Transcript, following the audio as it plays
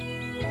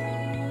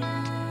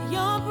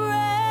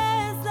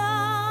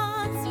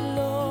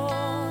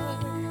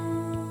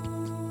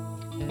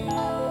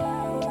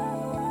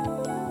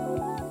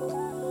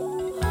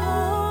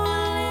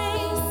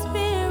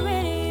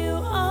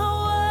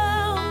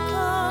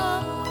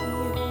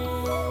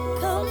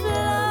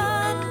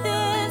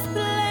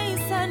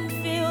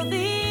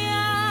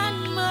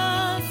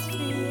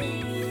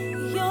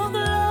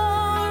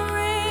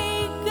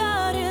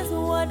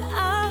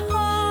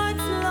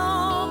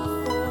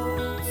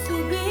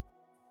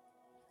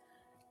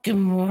Good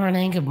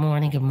morning, good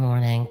morning, good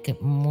morning, good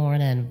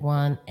morning,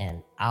 one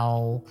and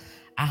all.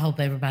 I hope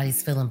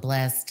everybody's feeling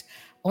blessed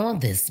on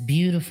this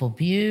beautiful,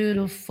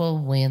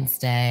 beautiful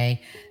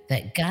Wednesday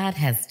that God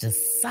has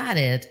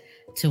decided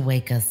to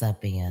wake us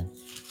up in.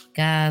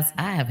 Guys,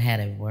 I have had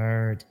a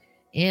word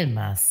in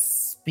my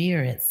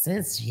spirit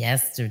since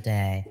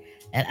yesterday,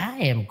 and I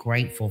am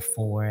grateful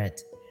for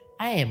it.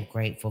 I am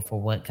grateful for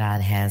what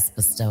God has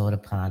bestowed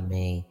upon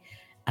me.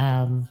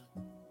 Um,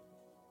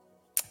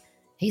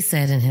 he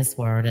said in his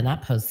word, and I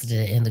posted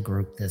it in the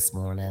group this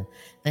morning,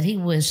 that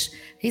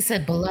he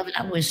said, Beloved,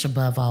 I wish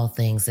above all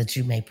things that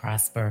you may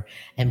prosper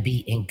and be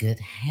in good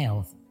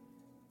health,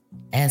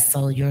 as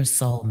so your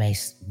soul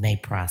may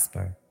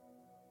prosper.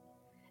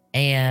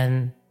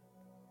 And,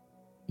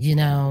 you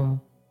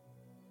know,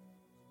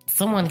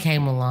 someone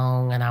came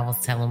along and I was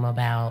telling them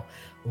about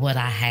what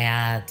I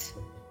had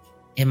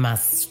in my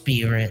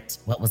spirit,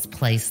 what was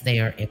placed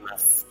there in my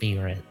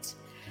spirit.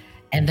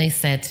 And they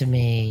said to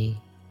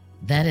me,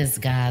 that is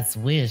God's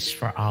wish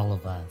for all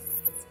of us.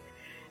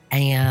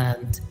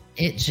 And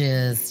it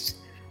just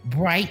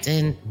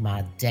brightened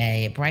my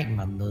day, it brightened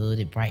my mood,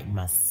 it brightened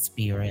my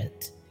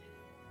spirit.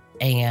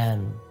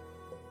 And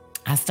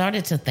I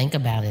started to think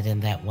about it in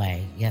that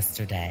way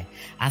yesterday.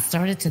 I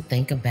started to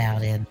think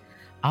about it,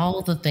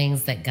 all the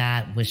things that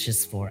God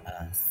wishes for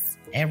us,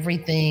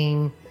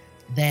 everything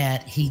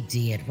that He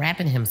did,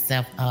 wrapping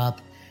Himself up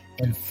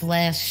in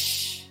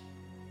flesh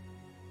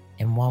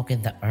and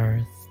walking the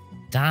earth,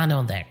 dying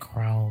on that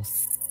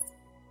cross,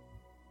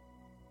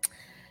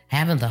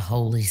 having the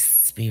Holy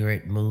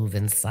Spirit move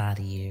inside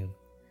of you.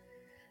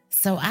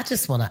 So I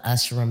just want to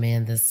usher him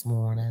in this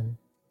morning.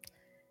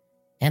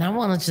 And I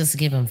want to just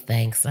give him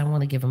thanks. I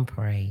want to give him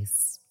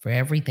praise for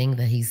everything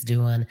that he's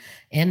doing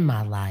in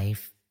my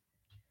life,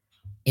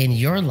 in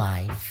your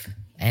life,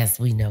 as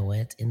we know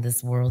it, in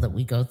this world that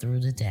we go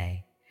through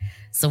today.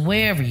 So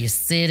wherever you're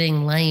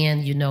sitting,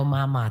 laying, you know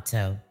my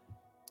motto.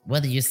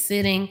 Whether you're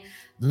sitting,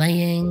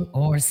 laying,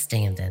 or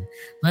standing,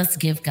 let's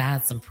give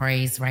God some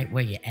praise right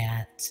where you're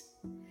at.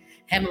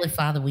 Heavenly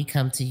Father, we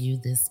come to you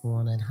this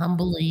morning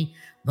humbly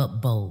but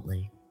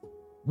boldly.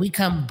 We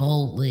come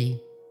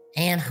boldly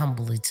and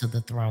humbly to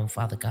the throne,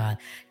 Father God,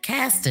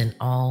 casting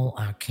all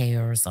our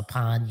cares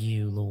upon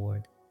you,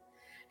 Lord.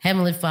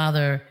 Heavenly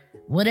Father,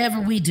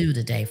 whatever we do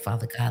today,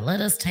 Father God,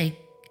 let us take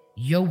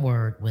your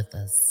word with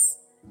us.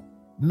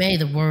 May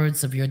the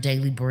words of your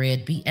daily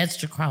bread be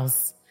etched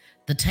across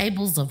the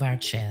tables of our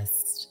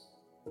chest,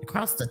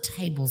 across the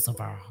tables of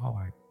our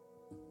heart.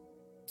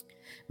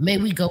 May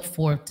we go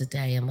forth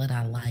today and let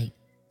our light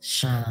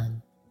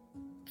shine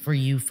for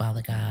you,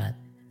 Father God,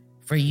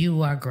 for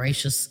you, our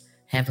gracious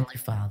Heavenly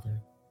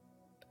Father.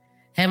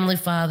 Heavenly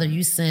Father,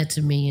 you said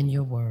to me in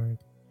your word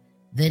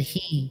that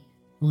he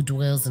who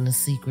dwells in the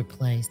secret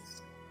place,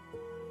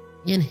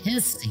 in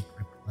his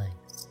secret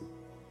place,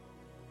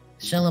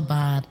 shall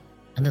abide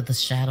under the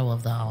shadow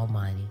of the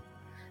Almighty.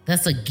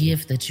 That's a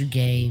gift that you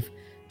gave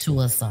to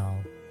us all.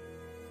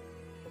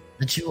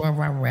 That you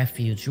are our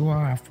refuge, you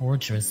are our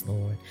fortress,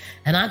 Lord.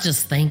 And I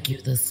just thank you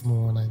this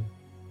morning.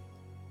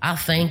 I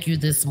thank you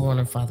this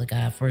morning, Father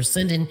God, for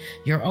sending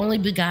your only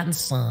begotten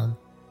Son,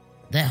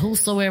 that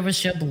whosoever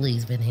shall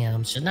believe in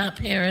him shall not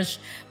perish,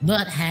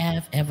 but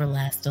have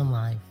everlasting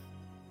life.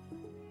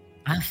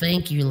 I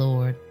thank you,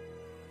 Lord,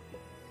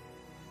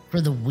 for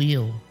the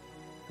will,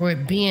 for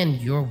it being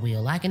your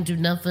will. I can do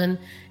nothing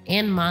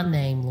in my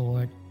name,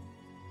 Lord.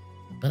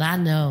 But I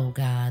know,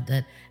 God,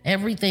 that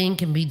everything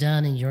can be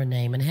done in your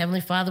name. And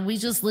Heavenly Father, we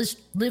just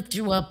lift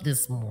you up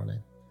this morning.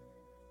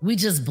 We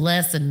just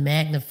bless and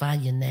magnify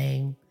your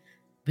name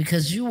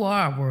because you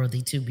are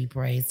worthy to be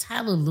praised.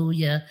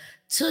 Hallelujah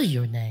to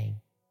your name.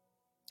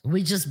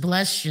 We just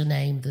bless your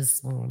name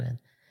this morning.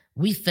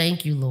 We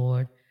thank you,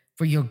 Lord,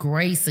 for your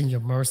grace and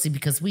your mercy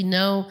because we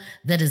know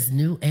that is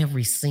new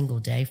every single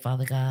day,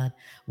 Father God.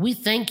 We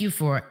thank you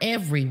for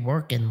every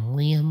working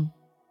limb,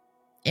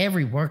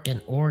 every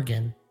working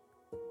organ.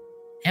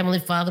 Heavenly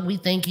Father, we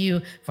thank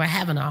you for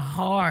having a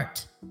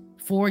heart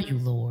for you,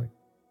 Lord,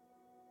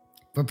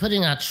 for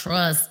putting our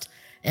trust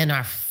and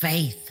our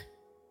faith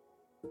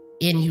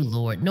in you,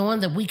 Lord,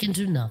 knowing that we can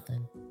do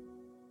nothing.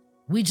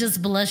 We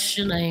just bless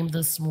your name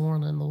this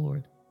morning,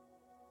 Lord.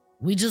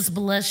 We just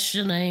bless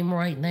your name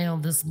right now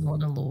this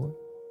morning, Lord.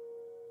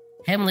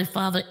 Heavenly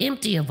Father,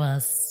 empty of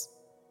us,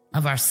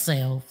 of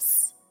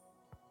ourselves,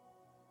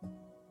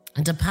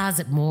 and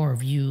deposit more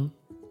of you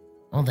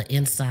on the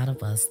inside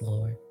of us,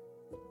 Lord.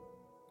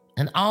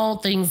 And all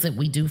things that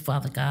we do,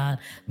 Father God,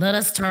 let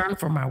us turn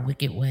from our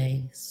wicked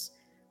ways.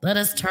 Let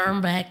us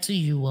turn back to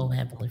you, O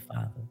Heavenly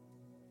Father.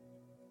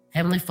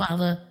 Heavenly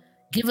Father,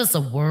 give us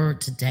a word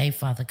today,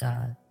 Father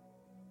God,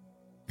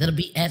 that'll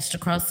be etched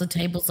across the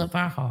tables of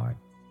our heart.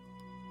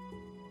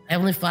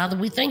 Heavenly Father,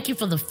 we thank you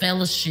for the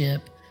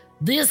fellowship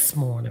this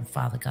morning,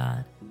 Father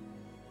God,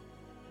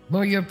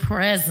 where your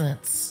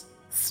presence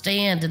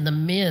stand in the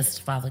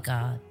midst, Father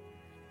God,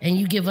 and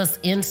you give us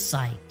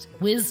insight,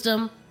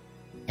 wisdom,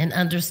 and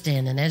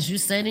understanding. As you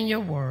said in your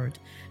word,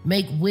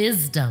 make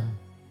wisdom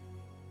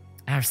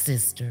our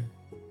sister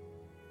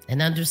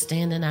and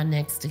understanding our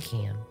next of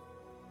kin.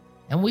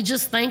 And we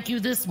just thank you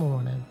this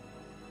morning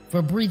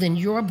for breathing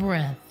your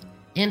breath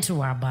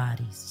into our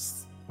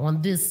bodies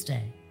on this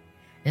day.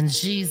 In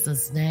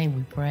Jesus' name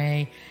we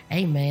pray.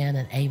 Amen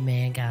and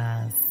amen,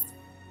 guys.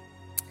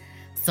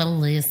 So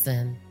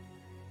listen,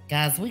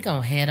 guys, we're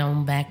going to head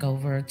on back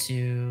over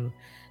to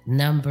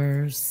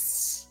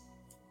Numbers.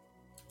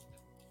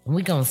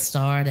 We're going to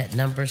start at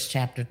Numbers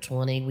chapter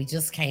 20. We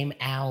just came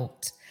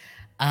out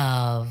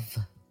of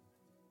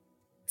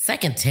 2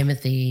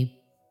 Timothy,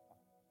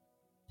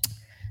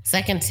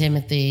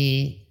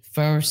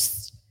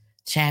 first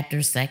chapter,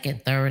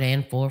 2nd, 3rd,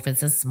 and 4th.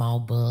 It's a small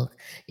book.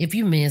 If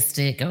you missed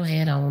it, go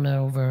ahead on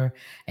over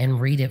and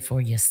read it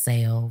for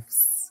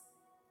yourselves.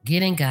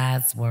 Get in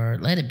God's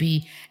word. Let it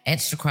be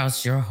etched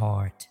across your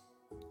heart.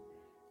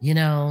 You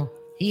know,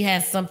 he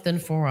has something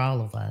for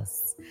all of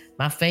us.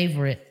 My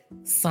favorite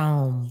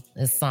psalm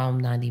is Psalm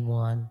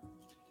 91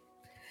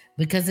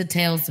 because it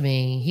tells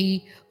me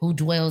he who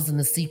dwells in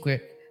the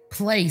secret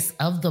place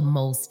of the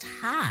Most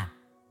High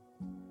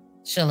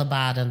shall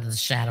abide under the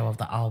shadow of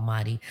the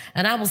Almighty.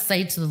 And I will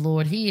say to the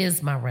Lord, he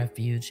is my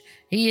refuge.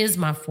 He is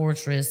my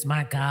fortress,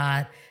 my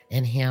God.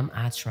 In him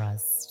I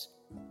trust.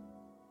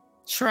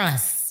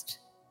 Trust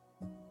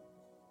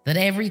that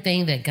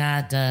everything that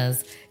God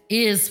does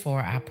is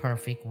for our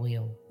perfect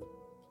will.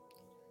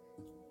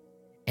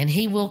 And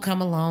he will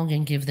come along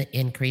and give the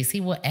increase.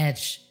 He will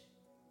etch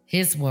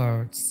his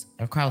words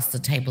across the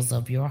tables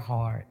of your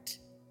heart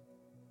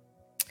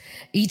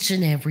each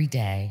and every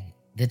day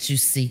that you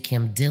seek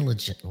him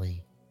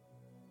diligently.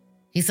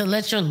 He said,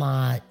 let your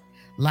light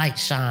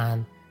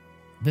shine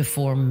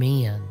before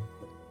men,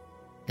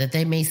 that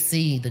they may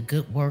see the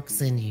good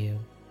works in you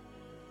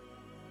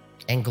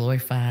and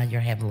glorify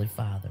your heavenly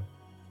Father.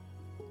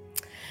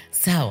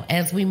 So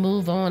as we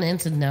move on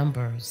into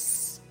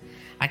Numbers,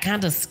 I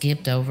kind of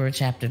skipped over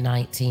chapter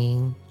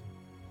 19,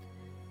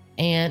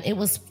 and it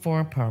was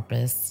for a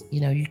purpose.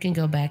 You know, you can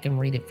go back and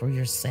read it for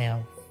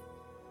yourself.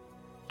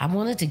 I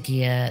wanted to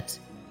get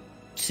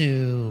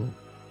to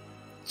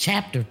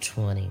chapter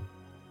 20,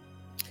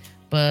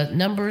 but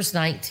Numbers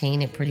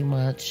 19, it pretty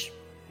much,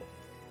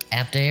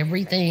 after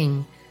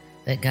everything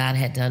that God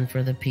had done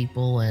for the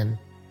people and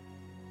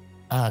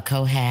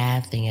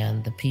Kohath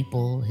and the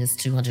people, his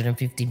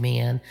 250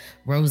 men,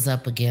 rose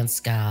up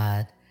against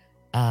God.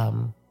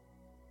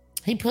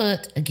 He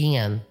put,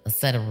 again, a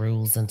set of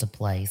rules into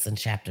place in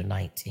chapter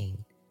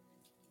 19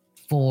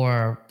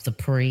 for the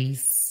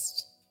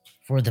priests,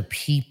 for the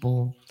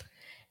people.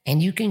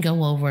 And you can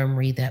go over and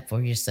read that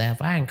for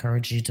yourself. I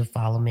encourage you to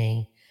follow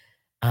me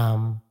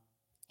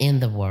in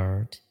the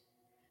word.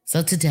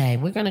 So today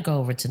we're going to go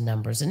over to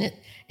Numbers, and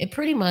it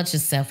pretty much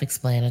is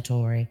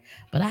self-explanatory,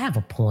 but I have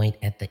a point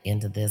at the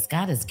end of this.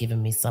 God has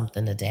given me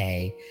something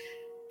today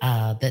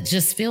that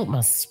just filled my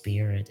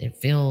spirit. It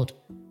filled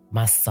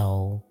my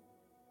soul.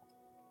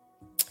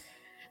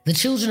 The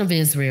children of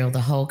Israel,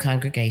 the whole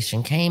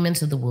congregation, came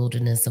into the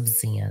wilderness of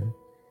Zin.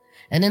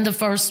 And in the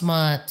first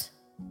month,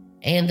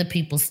 and the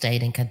people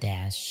stayed in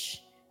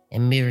Kadesh,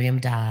 and Miriam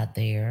died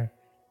there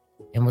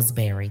and was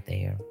buried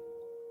there.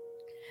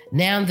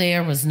 Now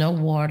there was no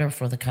water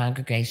for the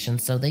congregation,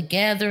 so they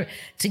gathered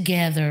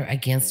together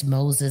against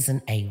Moses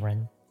and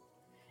Aaron.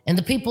 And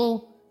the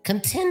people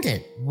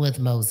contended with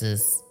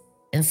Moses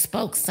and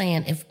spoke,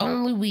 saying, if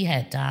only we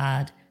had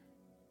died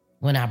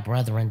when our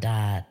brethren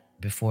died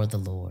before the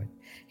Lord.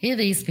 Here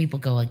these people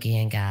go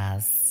again,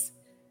 guys.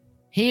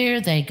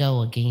 Here they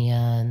go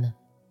again.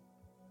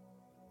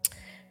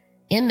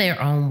 In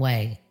their own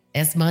way,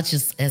 as much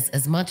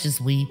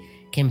as we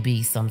can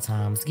be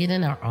sometimes, get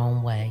in our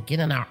own way,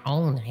 get in our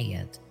own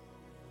head.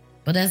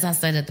 But as I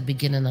said at the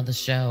beginning of the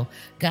show,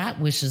 God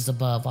wishes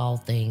above all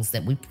things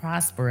that we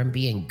prosper and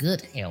be in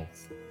good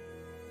health.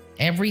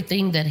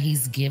 Everything that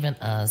he's given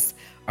us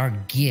are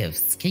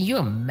gifts. Can you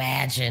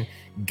imagine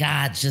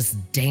God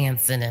just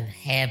dancing in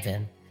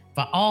heaven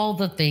for all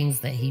the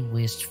things that he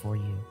wished for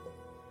you?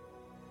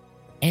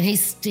 And he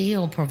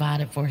still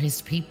provided for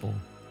his people.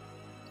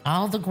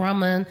 All the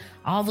grumbling,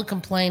 all the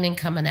complaining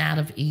coming out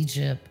of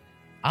Egypt,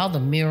 all the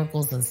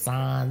miracles and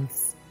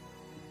signs,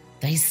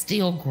 they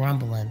still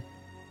grumbling.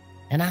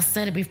 And I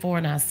said it before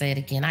and I say it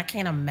again. I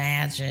can't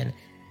imagine,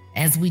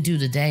 as we do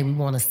today, we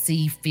want to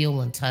see,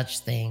 feel, and touch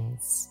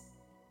things.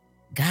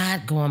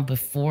 God going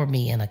before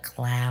me in a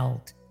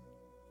cloud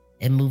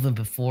and moving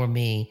before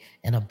me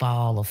in a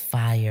ball of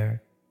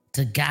fire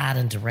to guide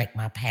and direct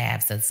my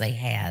paths as they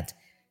had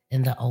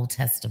in the Old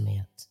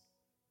Testament.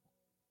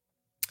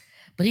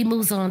 But he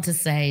moves on to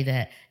say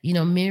that, you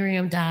know,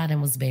 Miriam died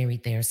and was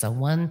buried there. So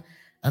one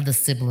of the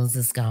siblings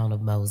is gone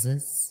of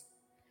Moses.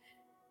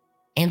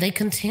 And they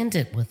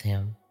contended with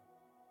him.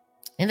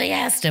 And they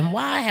asked him,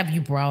 why have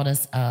you brought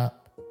us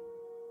up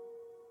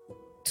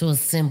to a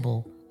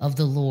symbol of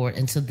the Lord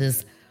into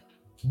this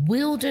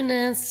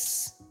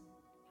wilderness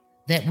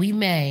that we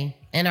may,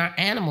 and our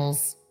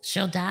animals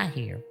shall die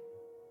here?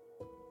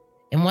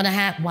 And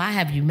why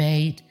have you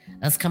made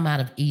us come out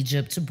of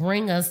Egypt to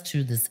bring us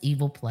to this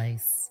evil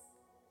place?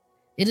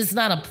 It is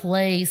not a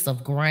place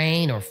of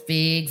grain or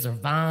figs or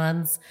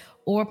vines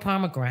or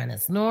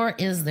pomegranates, nor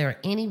is there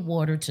any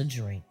water to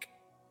drink.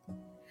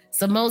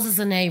 So Moses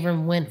and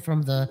Aaron went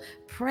from the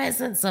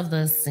presence of the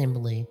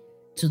assembly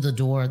to the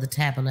door of the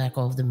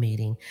tabernacle of the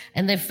meeting,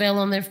 and they fell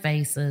on their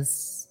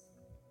faces,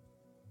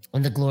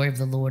 and the glory of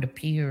the Lord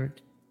appeared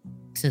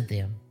to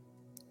them.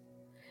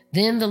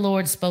 Then the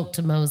Lord spoke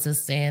to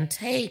Moses, saying,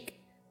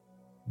 "Take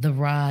the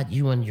rod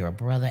you and your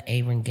brother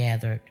Aaron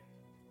gather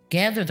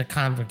the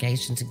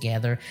congregation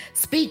together,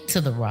 speak to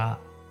the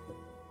rock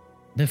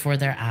before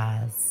their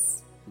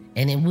eyes,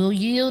 and it will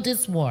yield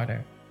its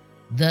water.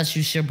 Thus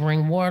you shall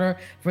bring water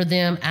for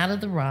them out of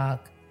the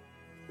rock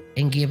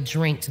and give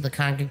drink to the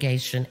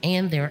congregation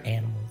and their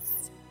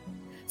animals."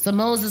 So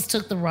Moses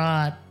took the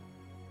rod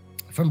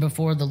from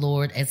before the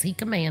Lord as he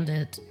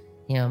commanded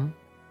him.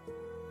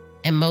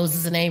 And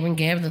Moses and Aaron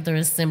gathered their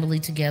assembly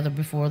together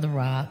before the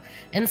rock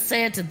and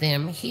said to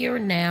them, "Hear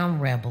now,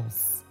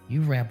 rebels,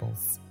 you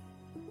rebels.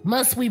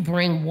 Must we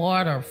bring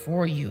water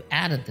for you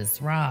out of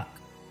this rock?"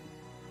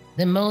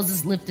 Then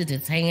Moses lifted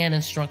his hand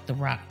and struck the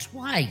rock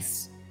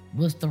twice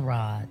with the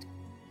rod,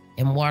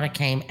 and water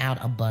came out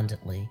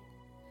abundantly,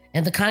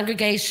 and the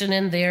congregation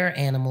and their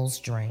animals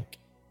drank.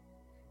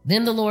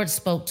 Then the Lord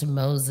spoke to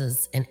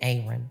Moses and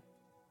Aaron,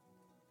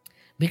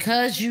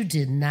 "Because you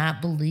did not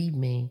believe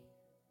me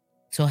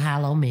to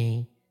hallow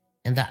me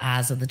in the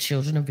eyes of the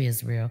children of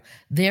Israel,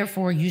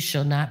 therefore you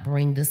shall not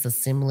bring this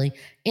assembly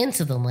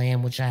into the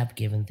land which I have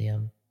given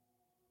them."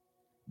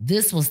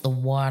 This was the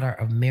water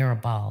of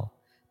Meribah,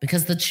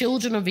 because the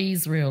children of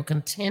Israel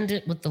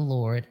contended with the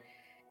Lord,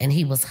 and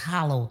he was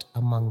hallowed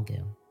among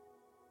them.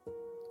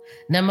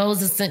 Now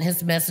Moses sent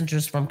his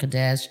messengers from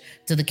Kadesh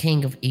to the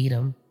king of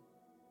Edom.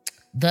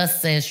 "Thus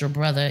says your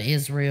brother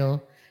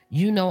Israel,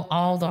 you know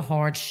all the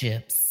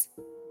hardships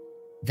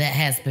that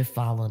has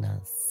befallen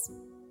us,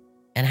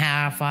 and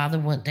how our father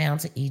went down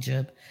to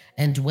Egypt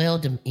and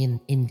dwelled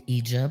in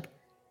Egypt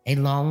a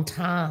long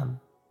time.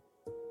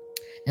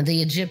 And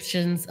the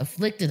Egyptians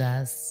afflicted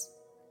us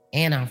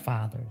and our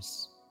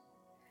fathers.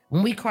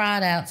 When we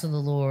cried out to the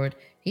Lord,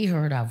 he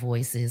heard our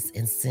voices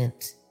and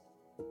sent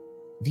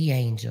the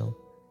angel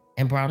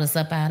and brought us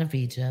up out of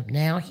Egypt.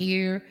 Now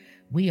here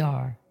we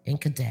are in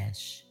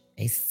Kadesh,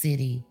 a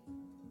city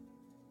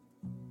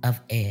of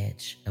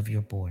edge of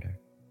your border.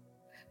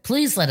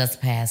 Please let us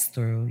pass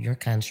through your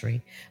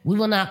country. We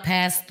will not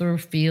pass through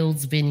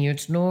fields,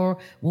 vineyards, nor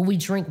will we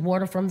drink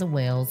water from the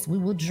wells.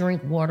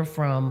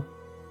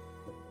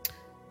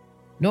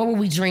 Nor will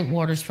we drink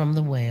waters from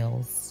the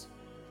wells.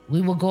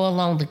 We will go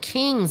along the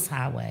king's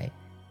highway,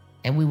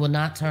 and we will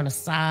not turn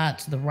aside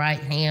to the right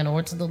hand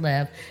or to the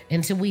left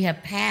until we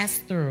have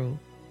passed through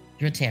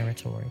your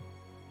territory."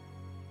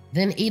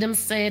 Then Edom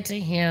said to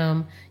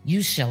him,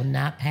 "You shall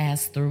not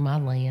pass through my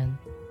land,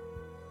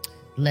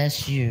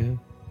 lest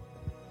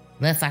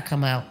I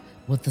come out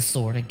with the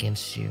sword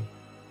against you."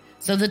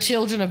 So the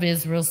children of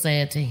Israel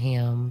said to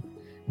him,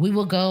 "We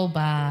will go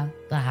by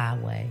the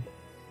highway.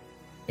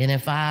 And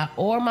if I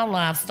or my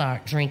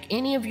livestock drink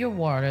any of your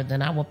water,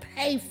 then I will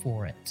pay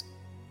for it.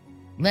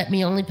 Let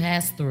me only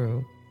pass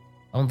through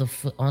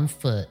on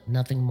foot,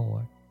 nothing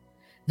more."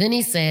 Then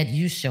he said,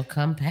 you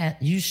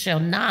shall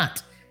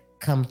not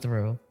come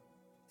through.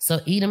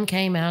 So Edom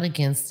came out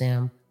against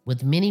them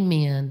with many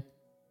men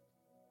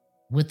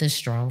with a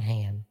strong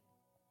hand.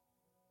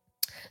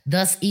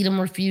 Thus Edom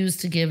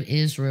refused to give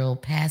Israel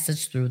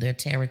passage through their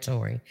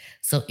territory.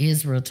 So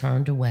Israel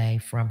turned away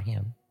from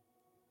him.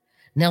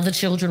 Now the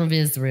children of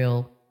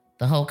Israel,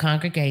 the whole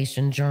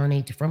congregation,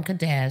 journeyed from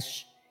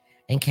Kadesh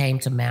and came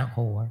to Mount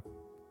Hor.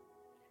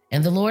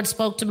 And the Lord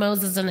spoke to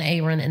Moses and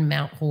Aaron in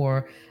Mount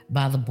Hor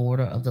by the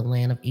border of the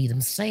land of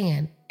Edom,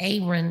 saying,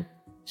 "Aaron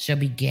shall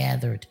be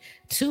gathered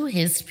to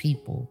his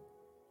people,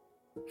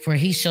 for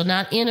he shall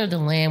not enter the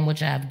land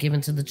which I have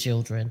given to the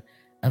children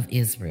of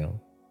Israel,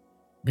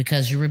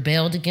 because you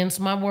rebelled against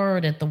my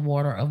word at the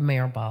water of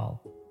Meribah.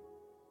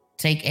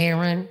 Take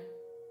Aaron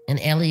and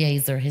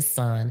Eleazar his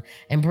son,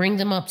 and bring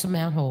them up to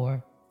Mount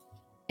Hor,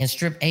 and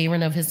strip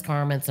Aaron of his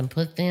garments, and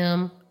put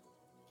them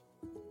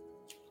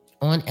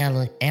on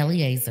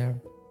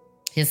Eleazar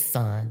his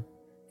son,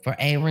 for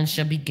Aaron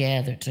shall be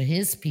gathered to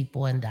his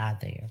people and die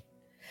there."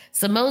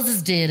 So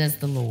Moses did as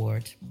the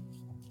Lord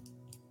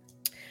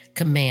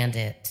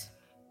commanded,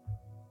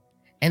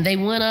 and they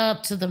went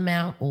up to the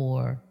Mount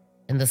Hor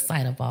in the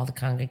sight of all the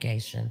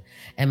congregation,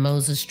 and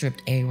Moses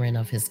stripped Aaron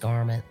of his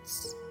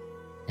garments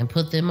and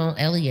put them on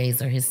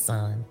Eleazar his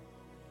son,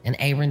 and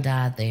Aaron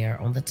died there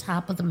on the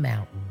top of the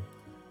mountain.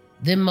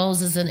 Then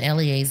Moses and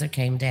Eleazar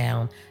came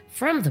down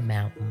from the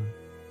mountain.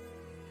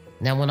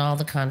 Now when all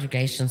the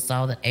congregation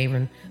saw that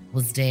Aaron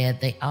was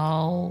dead,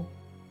 all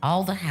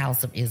the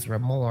house of Israel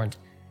mourned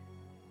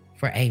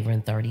for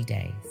Aaron 30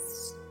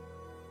 days.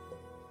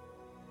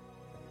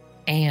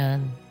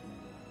 And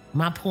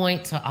my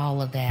point to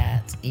all of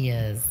that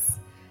is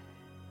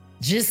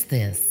just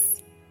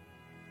this.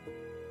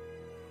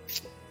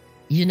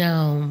 You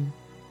know,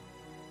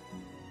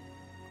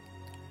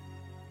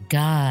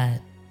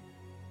 God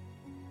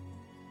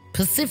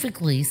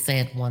specifically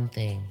said one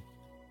thing.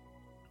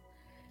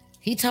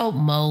 He told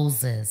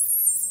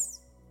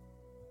Moses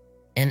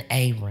and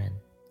Aaron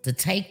to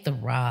take the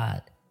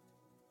rod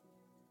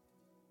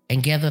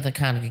and gather the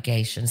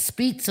congregation,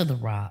 speak to the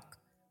rock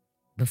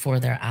before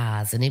their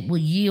eyes, and it will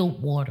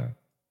yield water.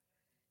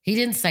 He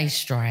didn't say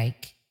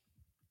strike.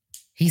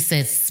 He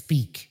said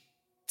speak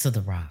to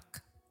the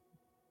rock.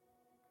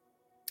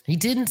 He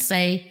didn't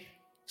say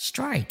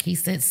strike. He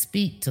said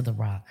speak to the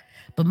rock.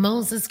 But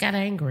Moses got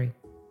angry.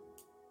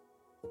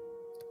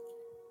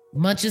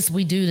 Much as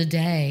we do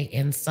today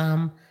in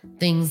some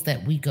things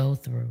that we go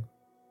through.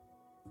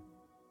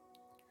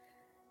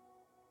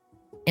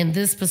 In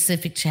this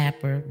specific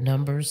chapter,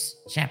 Numbers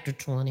chapter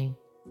 20,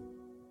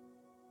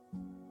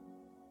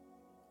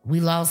 we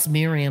lost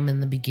Miriam in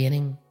the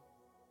beginning.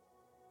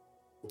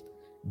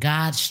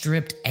 God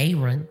stripped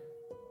Aaron,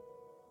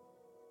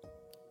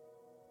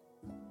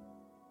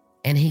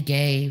 and he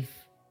gave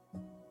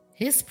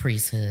his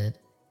priesthood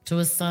to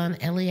his son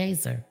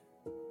Eleazar.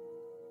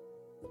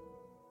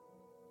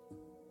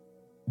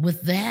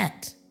 With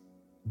that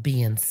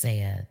being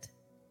said,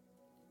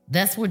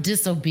 that's where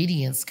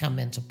disobedience come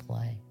into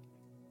play.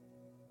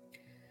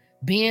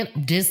 Being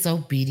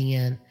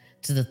disobedient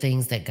to the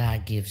things that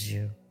God gives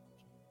you.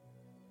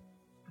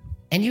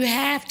 And you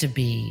have to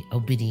be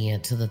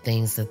obedient to the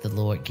things that the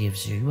Lord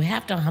gives you. We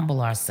have to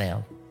humble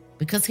ourselves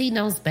because he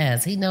knows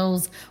best. He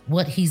knows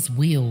what he's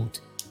willed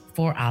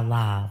for our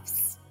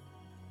lives.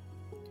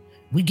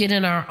 We get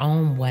in our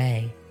own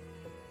way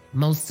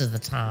most of the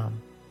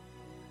time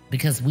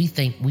because we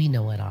think we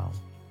know it all.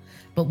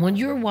 But when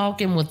you're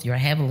walking with your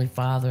Heavenly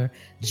Father,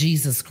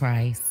 Jesus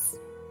Christ,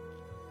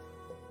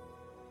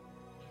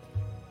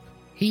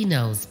 he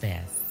knows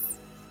best.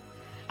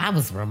 I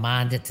was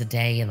reminded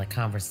today in the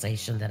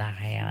conversation that I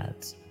had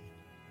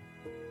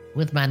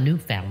with my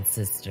newfound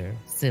sister,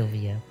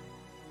 Sylvia.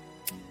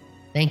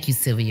 Thank you,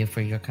 Sylvia,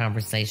 for your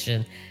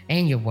conversation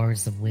and your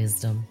words of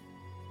wisdom.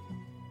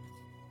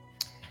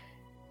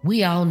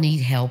 We all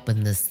need help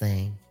in this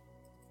thing.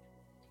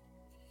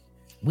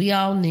 We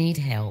all need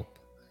help.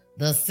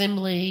 The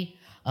assembly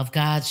of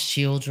God's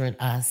children,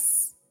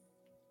 us.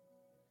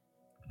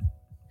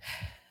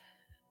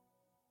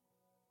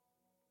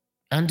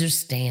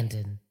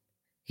 Understanding.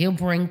 He'll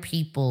bring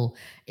people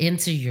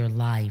into your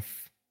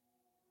life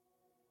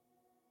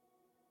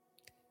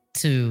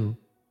to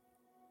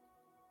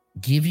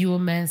give you a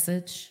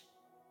message,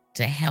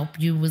 to help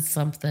you with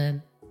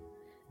something.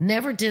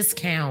 Never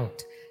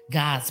discount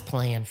God's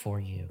plan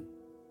for you.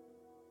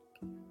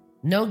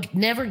 No,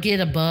 never get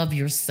above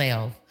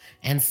yourself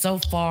and so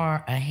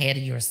far ahead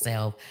of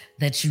yourself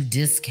that you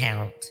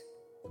discount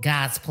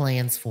God's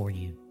plans for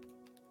you.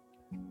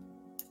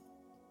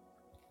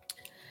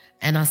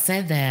 And I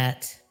said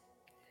that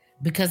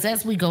because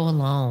as we go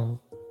along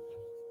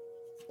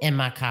in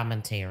my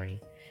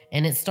commentary,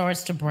 and it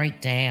starts to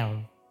break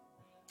down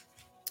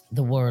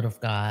the Word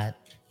of God,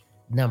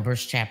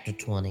 Numbers chapter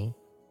 20,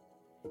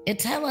 it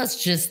tells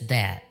us just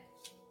that.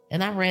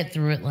 And I read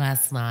through it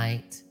last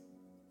night.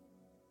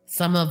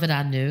 Some of it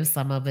I knew,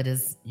 some of it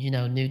is,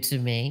 new to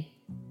me.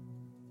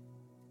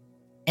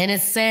 And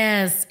it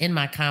says in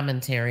my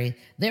commentary,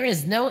 there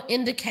is no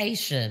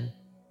indication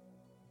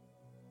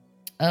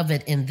of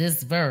it in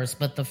this verse,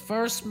 but the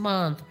first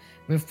month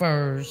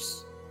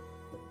refers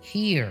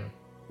here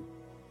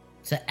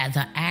to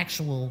the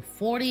actual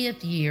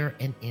 40th year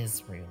in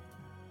Israel.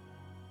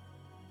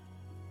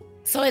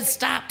 So it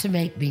stopped to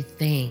make me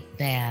think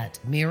that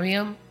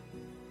Miriam,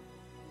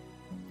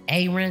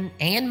 Aaron,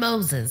 and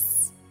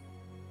Moses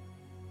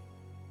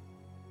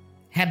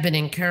have been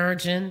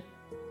encouraging,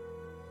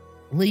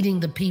 leading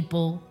the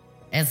people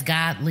as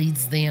God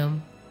leads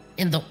them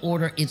in the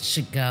order it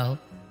should go.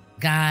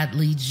 God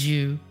leads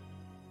you.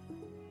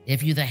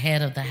 If you're the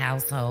head of the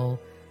household,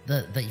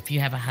 if you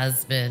have a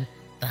husband,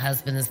 the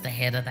husband is the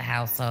head of the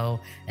household,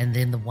 and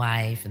then the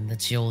wife and the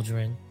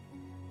children.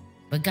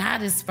 But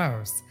God is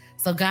first.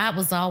 So God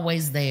was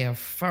always there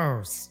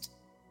first,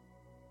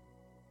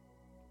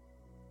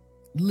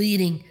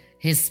 leading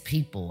his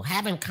people,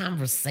 having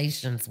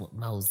conversations with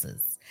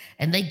Moses.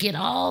 And they get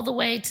all the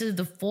way to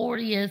the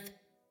 40th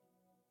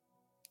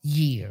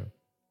year.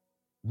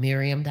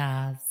 Miriam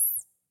dies.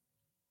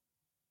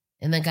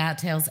 And then God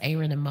tells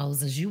Aaron and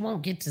Moses, you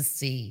won't get to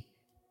see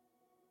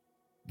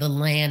the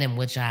land in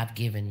which I've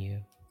given you.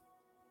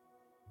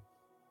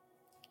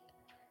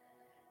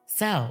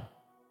 So,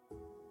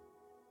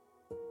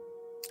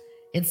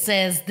 it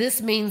says,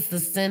 this means the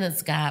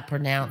sentence God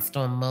pronounced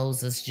on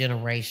Moses'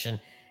 generation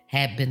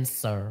had been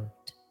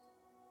served.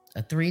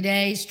 A 3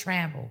 days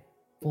travel,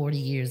 40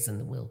 years in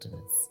the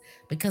wilderness,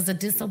 because of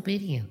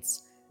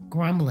disobedience,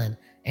 grumbling,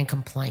 and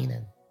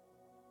complaining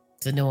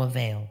to no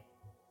avail.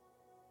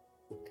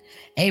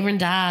 Aaron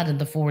died in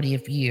the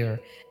 40th year,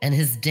 and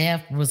his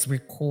death was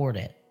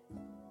recorded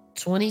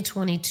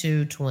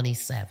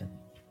 2022-27.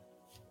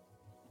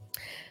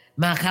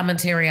 My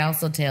commentary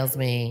also tells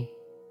me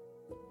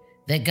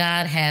that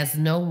God has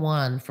no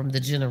one from the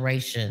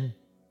generation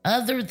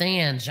other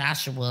than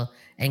Joshua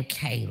and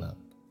Caleb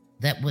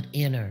that would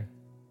enter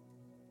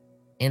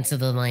into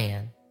the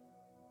land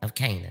of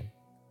Canaan.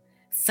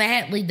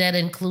 Sadly, that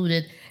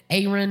included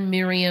Aaron,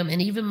 Miriam,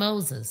 and even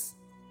Moses.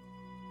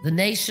 The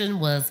nation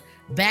was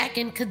back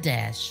in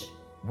Kadesh,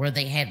 where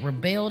they had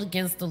rebelled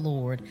against the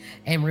Lord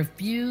and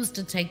refused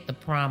to take the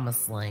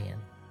promised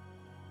land,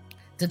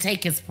 to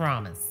take his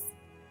promise.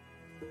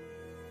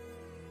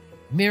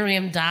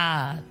 Miriam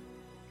died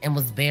and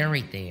was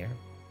buried there.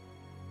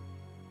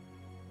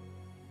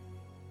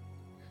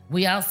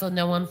 We also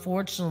know,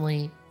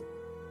 unfortunately,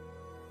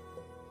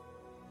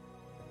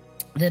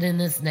 that in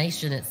this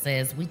nation, it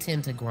says we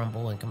tend to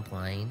grumble and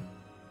complain.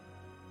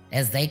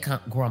 As they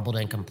grumbled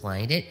and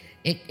complained,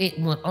 it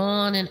went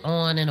on and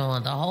on and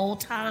on. The whole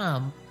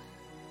time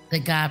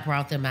that God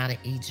brought them out of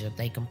Egypt,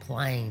 they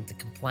complained and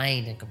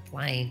complained and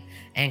complained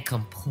and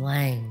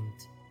complained.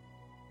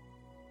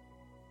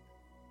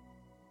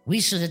 We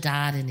should have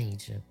died in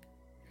Egypt.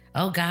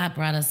 Oh, God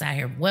brought us out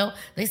here. Well,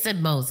 they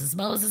said Moses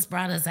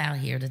brought us out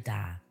here to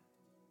die.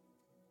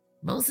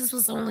 Moses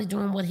was only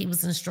doing what he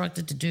was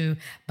instructed to do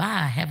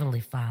by a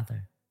heavenly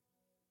Father.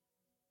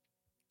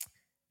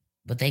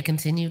 But they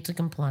continued to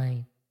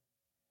complain,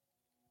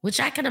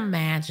 which I can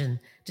imagine.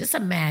 Just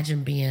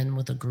imagine being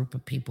with a group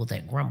of people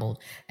that grumbled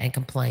and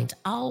complained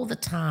all the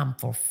time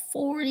for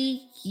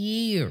 40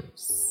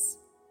 years.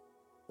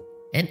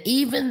 And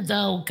even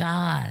though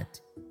God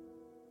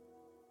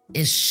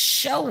is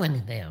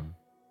showing them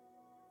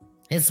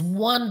his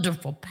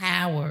wonderful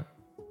power,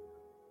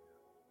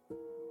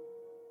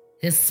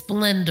 his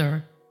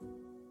splendor,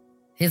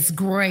 his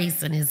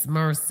grace, and his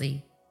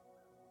mercy,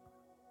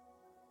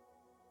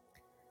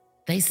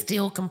 they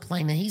still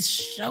complain, and he's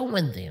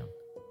showing them.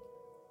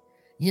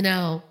 You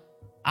know,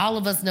 all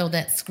of us know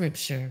that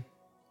scripture.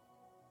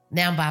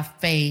 Now by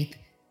faith,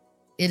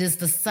 it is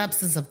the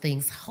substance of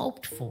things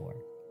hoped for,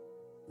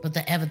 but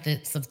the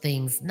evidence of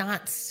things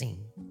not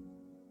seen.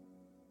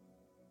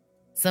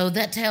 So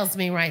that tells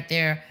me right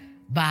there,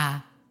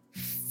 by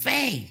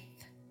faith,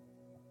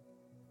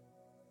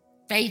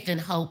 faith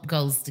and hope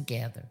goes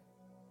together.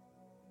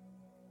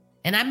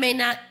 And I may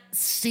not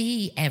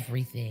see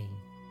everything,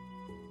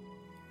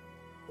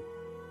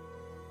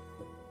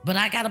 but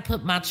I got to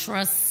put my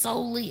trust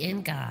solely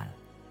in God.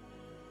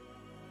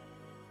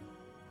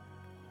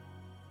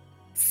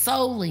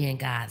 Solely in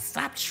God.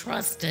 Stop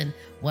trusting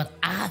what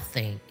I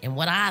think and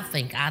what I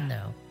think I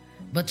know,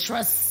 but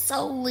trust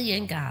solely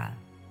in God.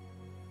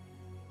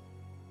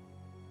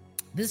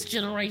 This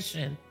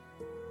generation,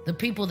 the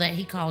people that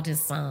he called his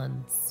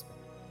sons,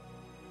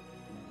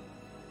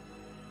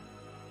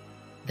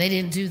 they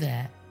didn't do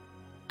that.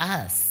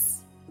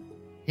 Us,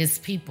 his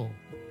people,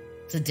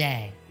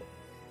 today,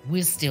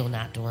 we're still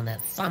not doing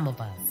that. Some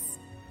of us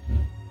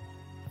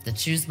have to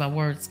choose my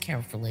words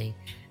carefully,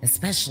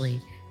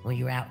 especially when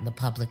you're out in the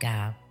public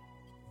eye.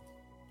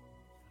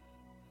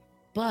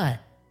 But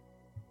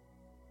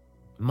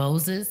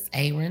Moses,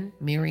 Aaron,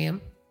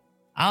 Miriam,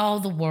 all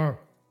the work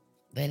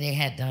that they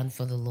had done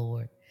for the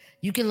Lord,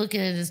 you can look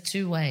at it as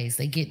two ways.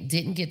 They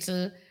didn't get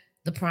to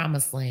the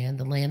promised land,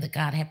 the land that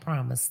God had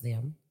promised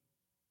them.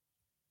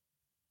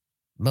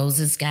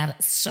 Moses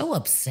got so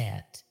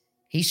upset,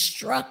 he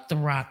struck the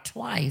rock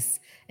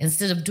twice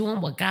instead of doing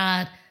what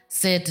God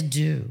said to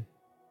do,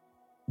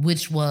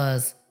 which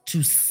was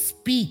to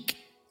speak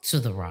to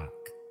the rock.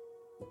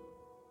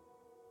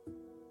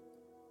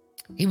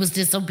 He was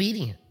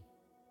disobedient.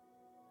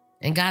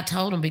 And God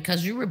told him,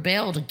 because you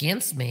rebelled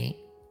against me,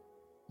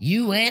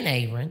 you and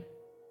Aaron,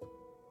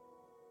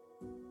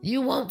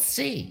 you won't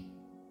see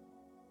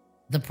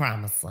the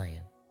promised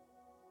land.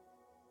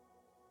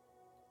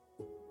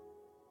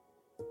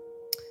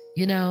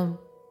 You know,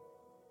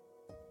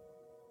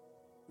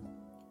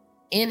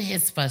 in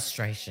his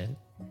frustration,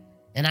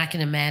 and I can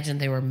imagine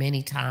there were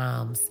many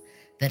times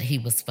that he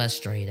was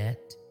frustrated,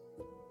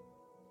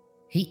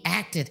 he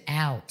acted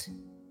out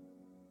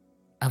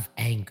of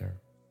anger.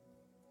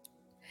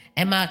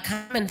 And my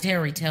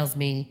commentary tells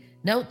me,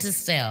 note to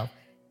self,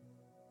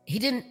 he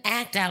didn't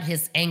act out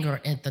his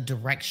anger in the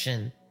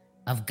direction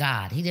of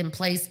God. He didn't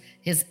place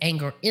his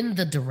anger in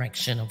the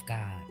direction of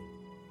God.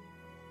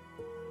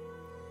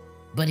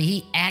 But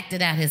he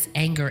acted out his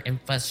anger and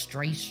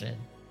frustration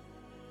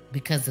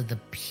because of the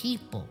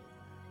people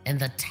and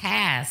the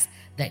task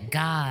that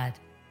God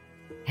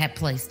had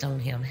placed on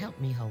him. Help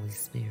me, Holy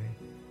Spirit.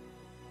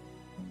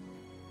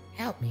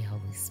 Help me,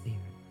 Holy Spirit.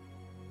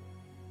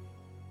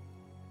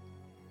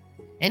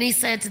 And he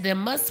said to them,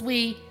 must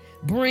we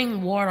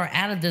bring water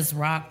out of this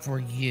rock for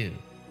you?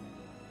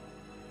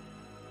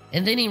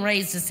 And then he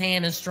raised his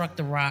hand and struck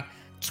the rock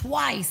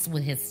twice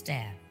with his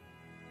staff.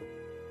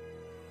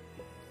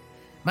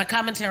 My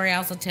commentary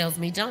also tells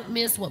me, don't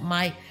miss what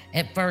might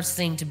at first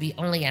seem to be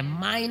only a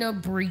minor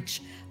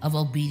breach of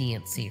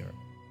obedience here.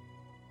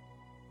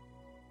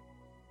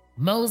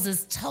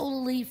 Moses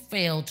totally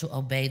failed to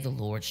obey the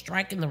Lord,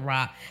 striking the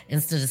rock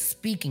instead of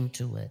speaking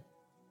to it.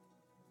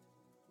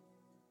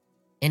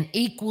 And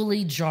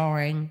equally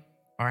jarring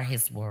are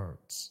his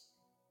words.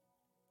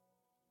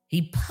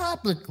 He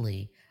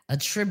publicly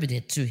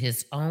attributed to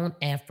his own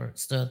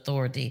efforts the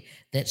authority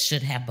that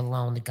should have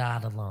belonged to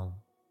God alone.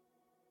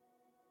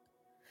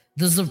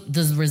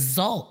 The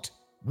result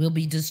will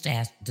be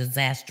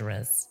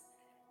disastrous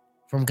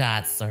from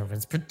God's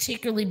servants,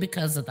 particularly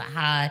because of the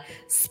high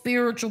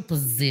spiritual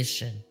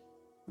position,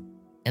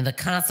 and the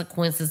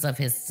consequences of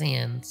his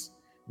sins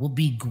will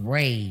be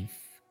grave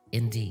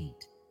indeed.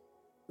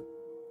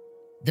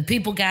 The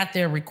people got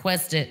their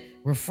requested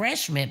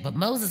refreshment, but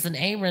Moses and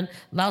Aaron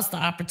lost the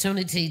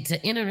opportunity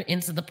to enter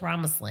into the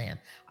promised land.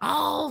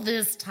 All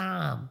this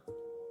time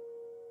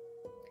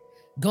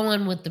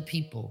going with the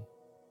people,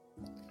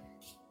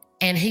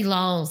 and he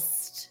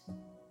lost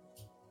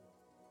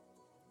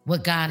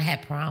what God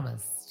had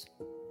promised.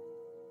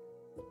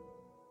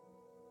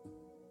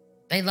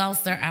 They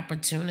lost their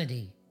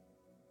opportunity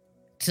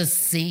to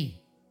see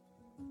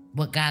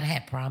what God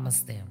had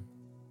promised them.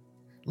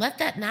 Let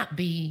that not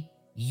be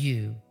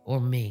you or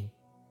me.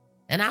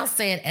 And I'll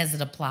say it as it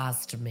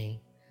applies to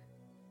me.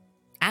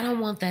 I don't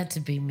want that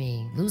to be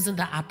me, losing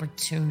the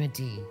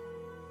opportunity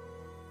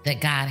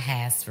that God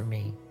has for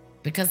me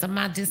because of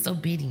my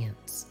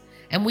disobedience.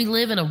 And we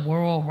live in a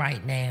world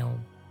right now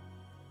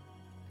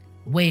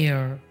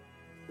where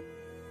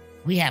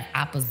we have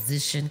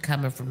opposition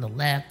coming from the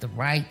left, the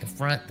right, the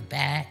front, the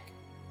back.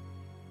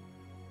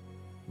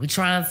 We're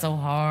trying so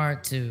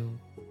hard to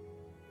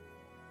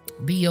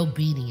be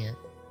obedient,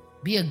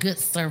 be a good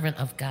servant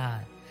of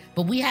God.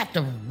 But we have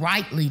to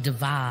rightly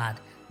divide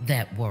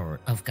that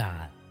word of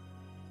God.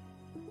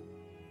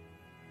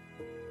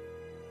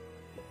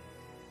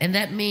 And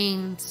that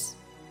means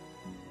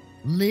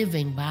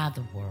living by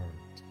the word.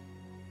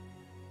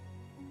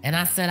 And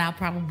I said I'll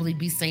probably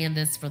be saying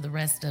this for the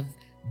rest of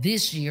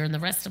this year and the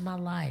rest of my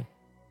life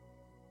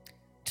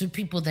to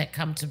people that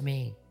come to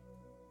me.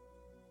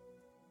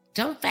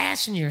 Don't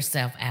fashion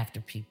yourself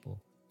after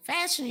people.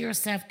 Fashion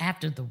yourself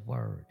after the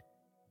word.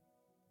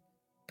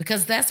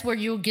 Because that's where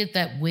you'll get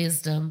that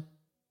wisdom,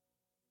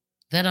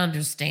 that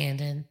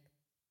understanding.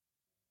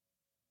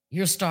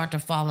 You'll start to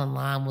fall in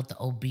line with the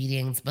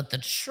obedience, but the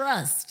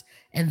trust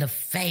and the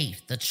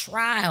faith, the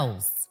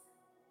trials,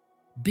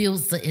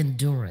 builds the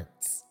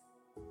endurance.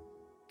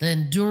 The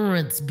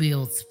endurance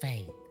builds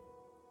faith.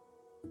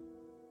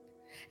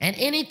 And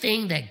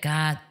anything that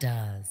God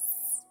does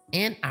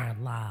in our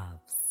lives,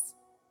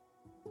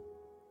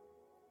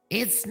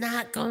 it's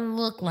not going to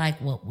look like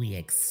what we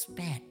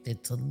expect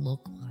it to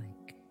look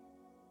like.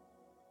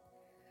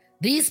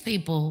 These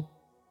people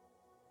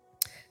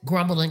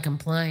grumbled and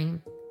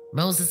complained.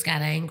 Moses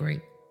got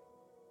angry.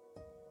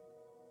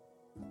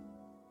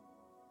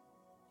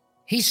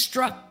 He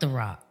struck the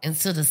rock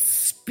instead of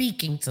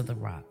speaking to the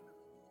rock.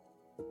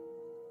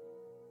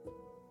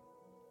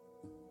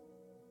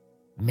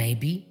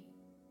 Maybe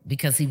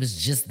because he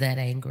was just that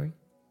angry.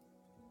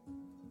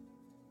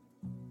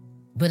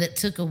 But it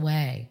took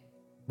away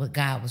what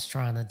God was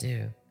trying to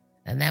do,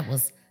 and that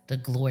was to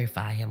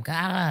glorify him.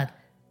 God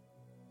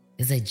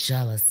is a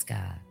jealous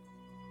God.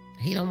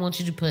 He don't want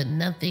you to put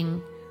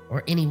nothing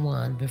or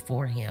anyone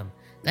before him.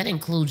 That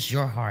includes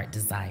your heart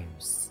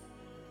desires.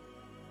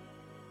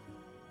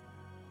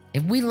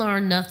 If we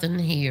learn nothing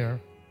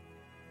here,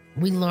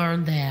 we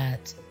learn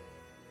that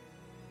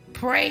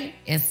pray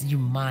as you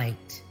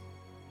might,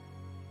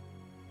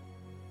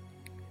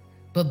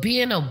 but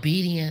being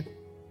obedient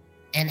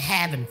and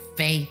having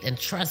faith and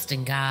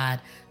trusting God,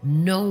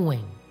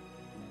 knowing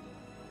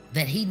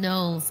that he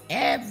knows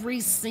every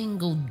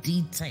single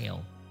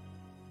detail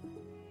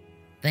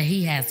that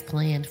he has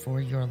planned for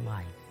your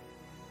life.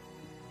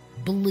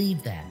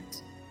 Believe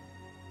that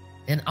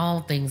in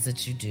all things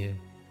that you do.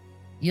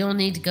 You don't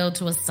need to go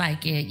to a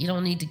psychic. You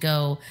don't need to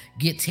go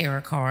get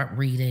tarot card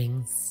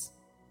readings.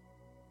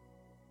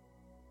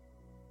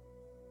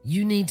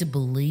 You need to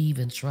believe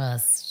and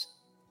trust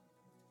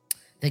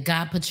that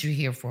God put you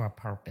here for a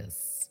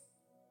purpose.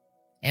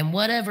 And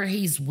whatever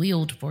he's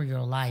willed for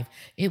your life,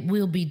 it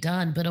will be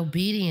done. But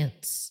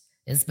obedience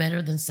is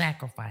better than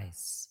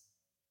sacrifice.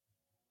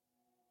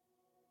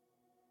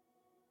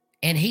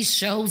 And he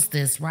shows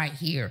this right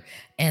here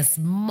as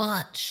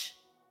much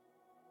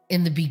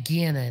in the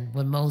beginning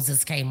when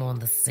Moses came on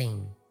the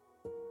scene.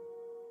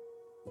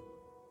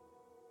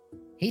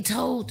 He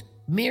told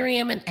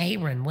Miriam and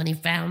Aaron when he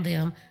found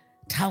them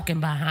talking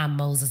behind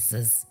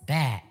Moses's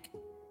back.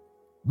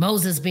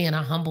 Moses being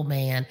a humble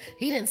man,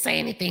 he didn't say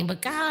anything,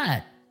 but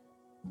God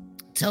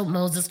told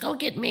Moses, go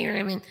get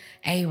Miriam and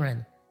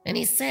Aaron. And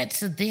he said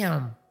to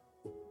them,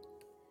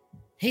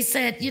 he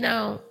said,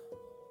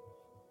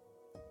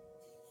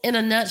 in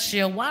a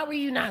nutshell, why were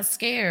you not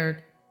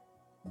scared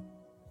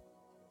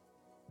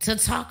to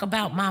talk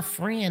about my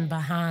friend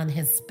behind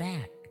his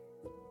back?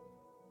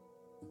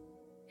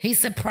 He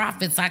said,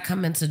 prophets, I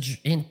come in to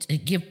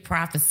give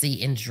prophecy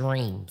in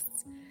dreams.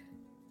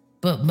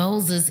 But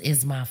Moses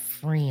is my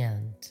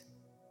friend.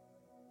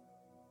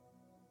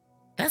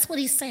 That's what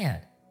he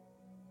said.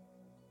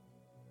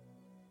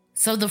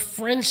 So the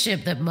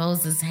friendship that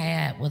Moses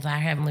had with our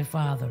Heavenly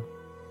Father,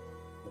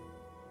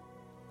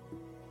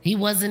 he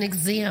wasn't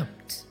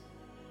exempt.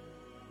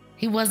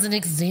 He wasn't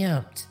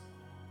exempt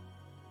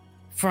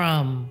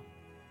from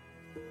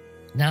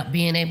not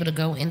being able to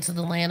go into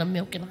the land of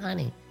milk and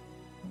honey,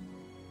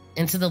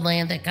 into the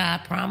land that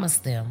God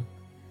promised them.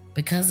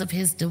 because of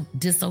his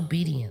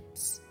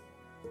disobedience.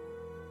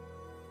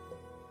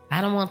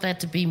 I don't want that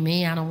to be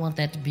me. I don't want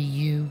that to be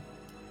you.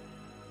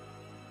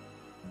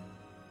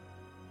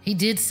 He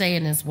did say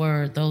in his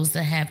word, those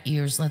that have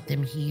ears, let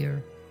them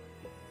hear.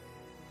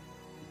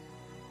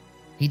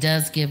 He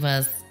does give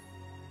us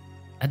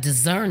a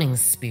discerning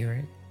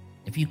spirit.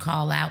 If you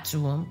call out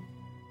to him,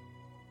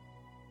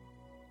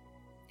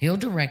 he'll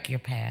direct your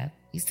path.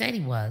 He said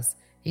he was.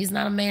 He's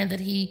not a man that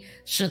he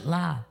should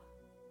lie.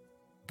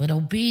 But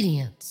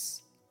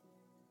obedience.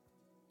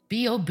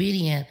 Be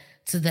obedient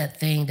to that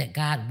thing that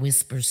God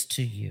whispers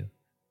to you.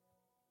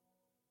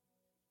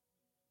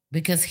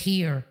 Because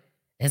here,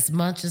 as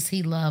much as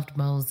he loved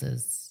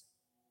Moses,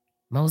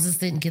 Moses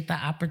didn't get the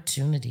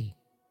opportunity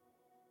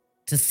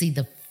to see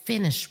the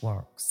finished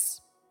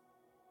works.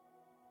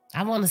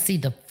 I want to see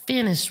the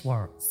finished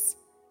works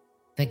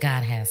that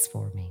God has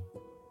for me.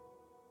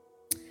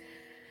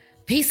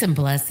 Peace and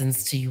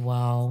blessings to you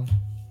all.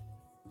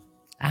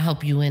 I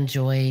hope you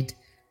enjoyed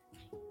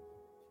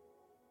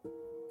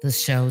the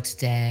show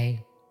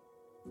today.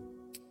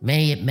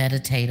 May it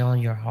meditate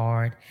on your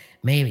heart.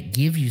 May it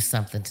give you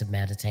something to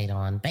meditate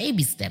on.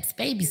 Baby steps,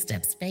 baby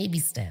steps, baby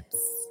steps.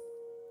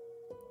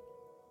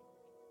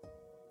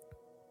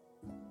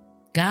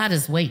 God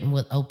is waiting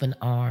with open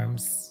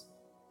arms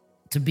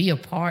to be a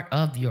part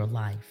of your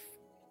life.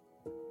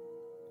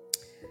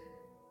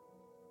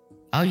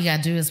 All you got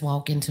to do is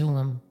walk into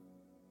him.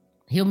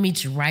 He'll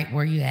meet you right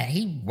where you're at.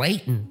 He's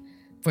waiting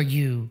for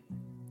you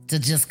to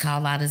just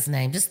call out his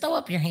name. Just throw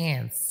up your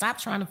hands. Stop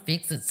trying to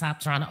fix it. Stop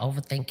trying to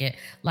overthink it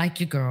like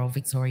your girl,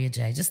 Victoria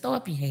J. Just throw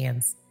up your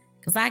hands,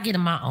 because I get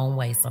in my own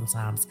way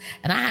sometimes.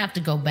 And I have to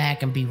go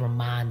back and be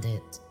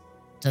reminded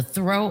to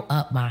throw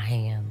up my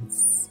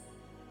hands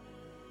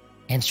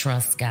and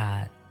trust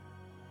God.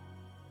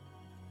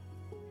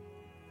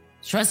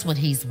 Trust what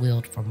he's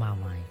willed for my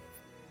life.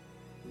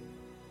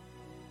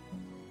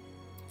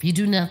 If you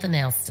do nothing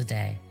else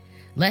today,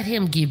 let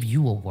him give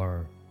you a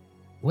word.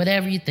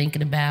 Whatever you're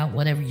thinking about,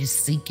 whatever you're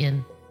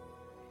seeking,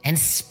 and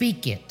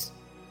speak it.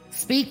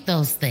 Speak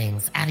those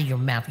things out of your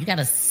mouth. You got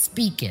to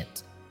speak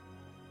it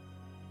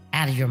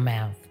out of your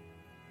mouth.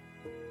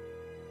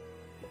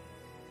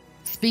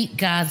 Speak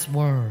God's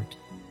word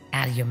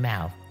out of your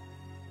mouth.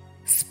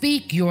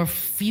 Speak your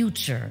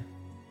future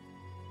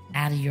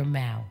out of your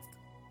mouth.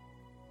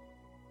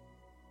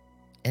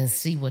 And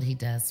see what he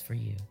does for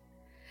you.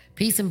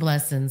 Peace and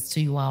blessings to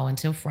you all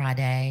until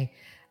Friday.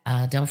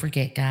 Don't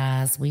forget,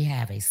 guys, we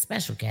have a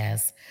special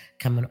guest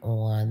coming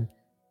on,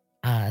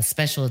 a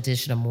special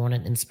edition of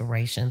Morning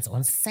Inspirations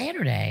on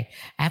Saturday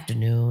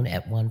afternoon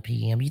at 1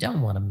 p.m. You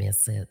don't want to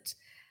miss it.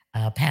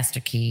 Pastor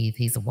Keith,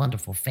 he's a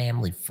wonderful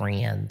family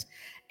friend.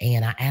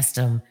 And I asked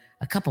him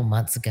a couple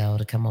months ago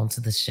to come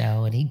onto the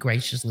show, and he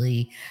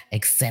graciously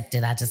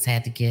accepted. I just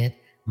had to get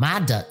my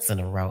ducks in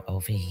a row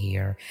over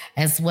here,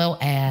 as well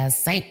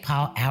as St.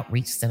 Paul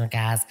Outreach Center,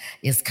 guys,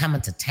 is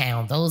coming to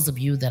town. Those of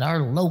you that are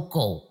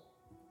local,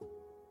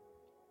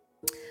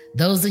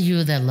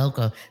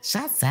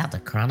 shouts out to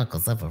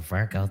Chronicles of a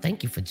Virgo.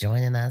 Thank you for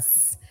joining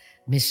us.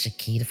 Miss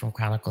Shakita from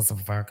Chronicles of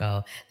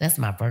Virgo. That's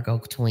my Virgo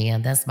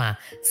twin. That's my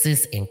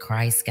sis in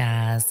Christ,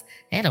 guys.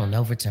 Head on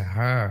over to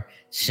her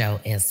show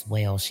as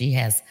well. She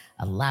has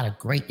a lot of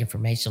great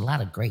information, a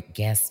lot of great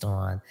guests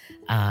on.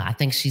 I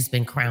think she's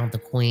been crowned the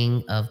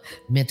queen of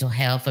mental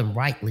health, and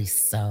rightly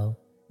so.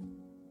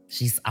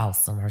 She's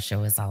awesome. Her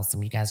show is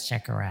awesome. You guys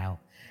check her out.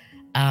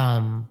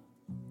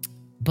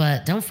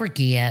 But don't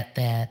forget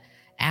that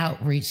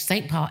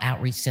St. Paul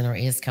Outreach Center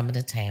is coming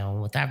to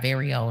town with our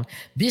very own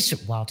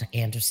Bishop Walter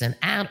Anderson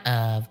out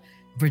of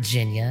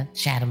Virginia,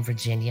 Chatham,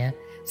 Virginia.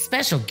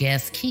 Special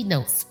guest,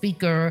 keynote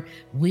speaker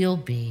will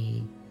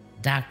be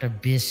Dr.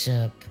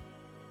 Bishop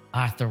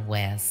Arthur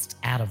West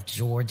out of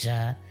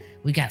Georgia.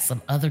 We got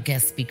some other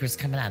guest speakers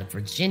coming out of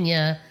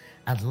Virginia,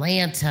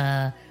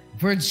 Atlanta,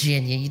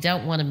 Virginia. You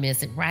don't want to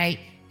miss it, right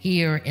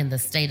here in the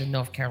state of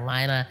North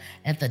Carolina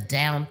at the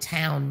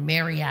Downtown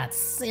Marriott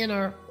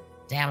Center.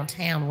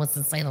 Downtown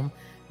Winston-Salem,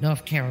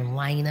 North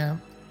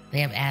Carolina. They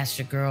have asked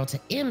your girl to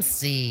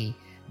MC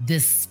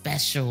this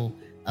special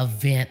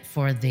event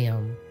for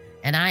them.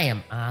 And I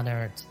am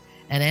honored.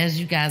 And as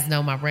you guys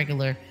know, my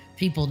regular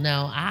people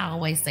know, I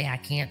always say I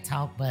can't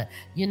talk, but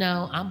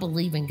I'm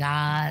believing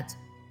God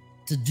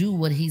to do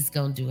what he's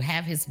going to do,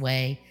 have his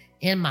way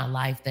in my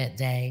life that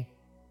day.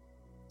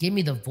 Give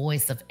me the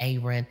voice of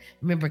Aaron.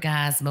 Remember,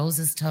 guys,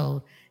 Moses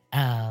told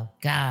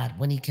God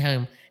when he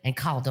came and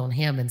called on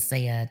him and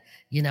said,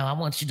 I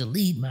want you to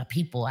lead my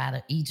people out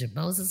of Egypt.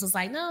 Moses was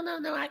like, no,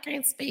 I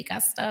can't speak. I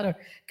stutter.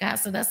 God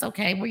said, that's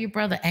okay. Where your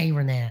brother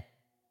Aaron at?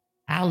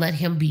 I'll let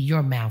him be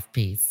your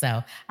mouthpiece.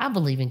 So I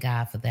believe in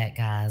God for that,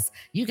 guys.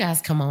 You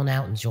guys come on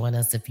out and join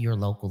us if you're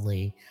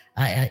locally.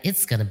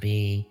 It's going to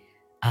be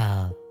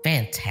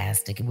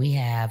fantastic. We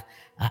have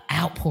an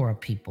outpour of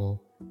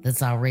people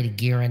that's already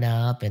gearing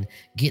up and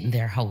getting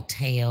their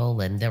hotel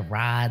and their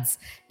rides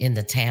in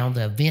the town.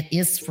 The event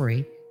is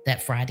free.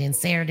 that Friday and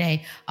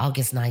Saturday,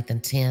 August 9th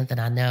and 10th. And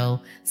I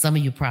know some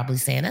of you probably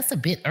saying that's a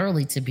bit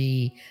early to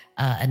be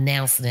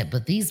announcing it,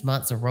 but these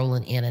months are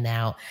rolling in and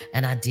out.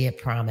 And I did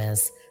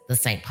promise the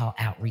St. Paul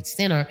Outreach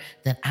Center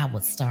that I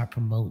would start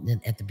promoting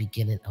it at the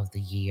beginning of the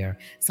year.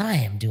 So I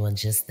am doing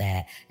just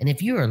that. And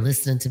if you are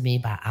listening to me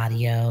by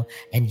audio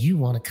and you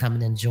want to come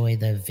and enjoy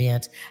the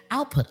event,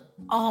 I'll put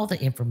all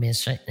the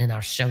information in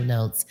our show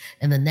notes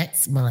in the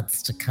next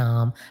months to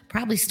come,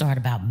 probably start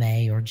about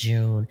May or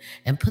June,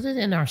 and put it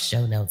in our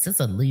show notes. It's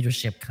a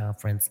leadership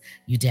conference.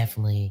 You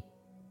definitely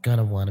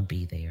gonna want to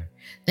be there.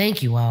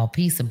 Thank you all.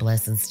 Peace and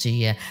blessings to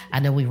you. I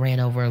know we ran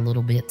over a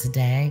little bit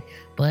today,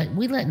 but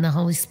we letting the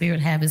Holy Spirit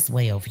have his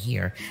way over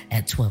here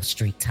at 12th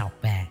Street Talk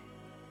Back.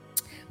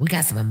 We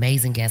got some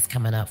amazing guests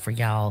coming up for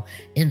y'all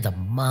in the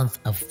month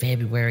of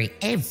February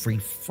every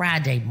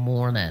Friday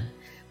morning.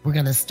 We're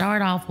going to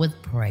start off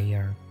with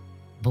prayer,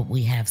 but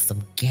we have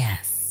some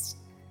guests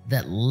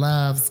that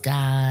loves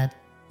God,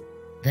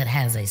 that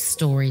has a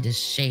story to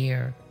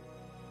share,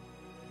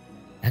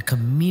 a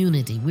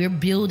community. We're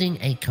building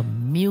a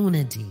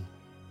community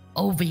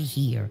over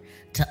here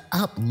to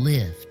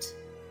uplift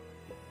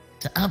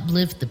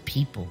the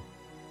people.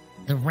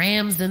 The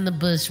rams in the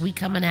bush, we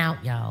coming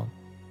out, y'all.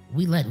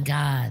 We letting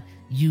God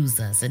use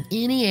us in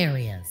any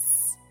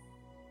areas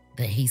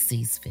that he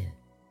sees fit.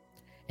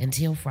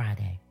 Until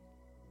Friday.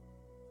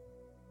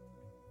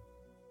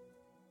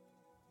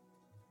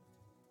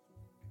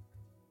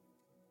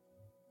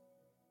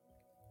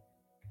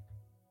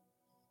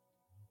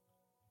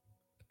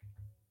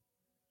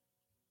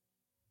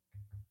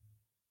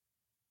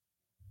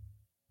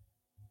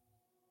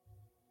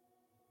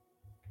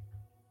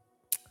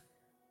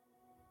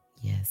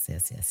 Yes,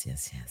 yes, yes,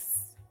 yes, yes.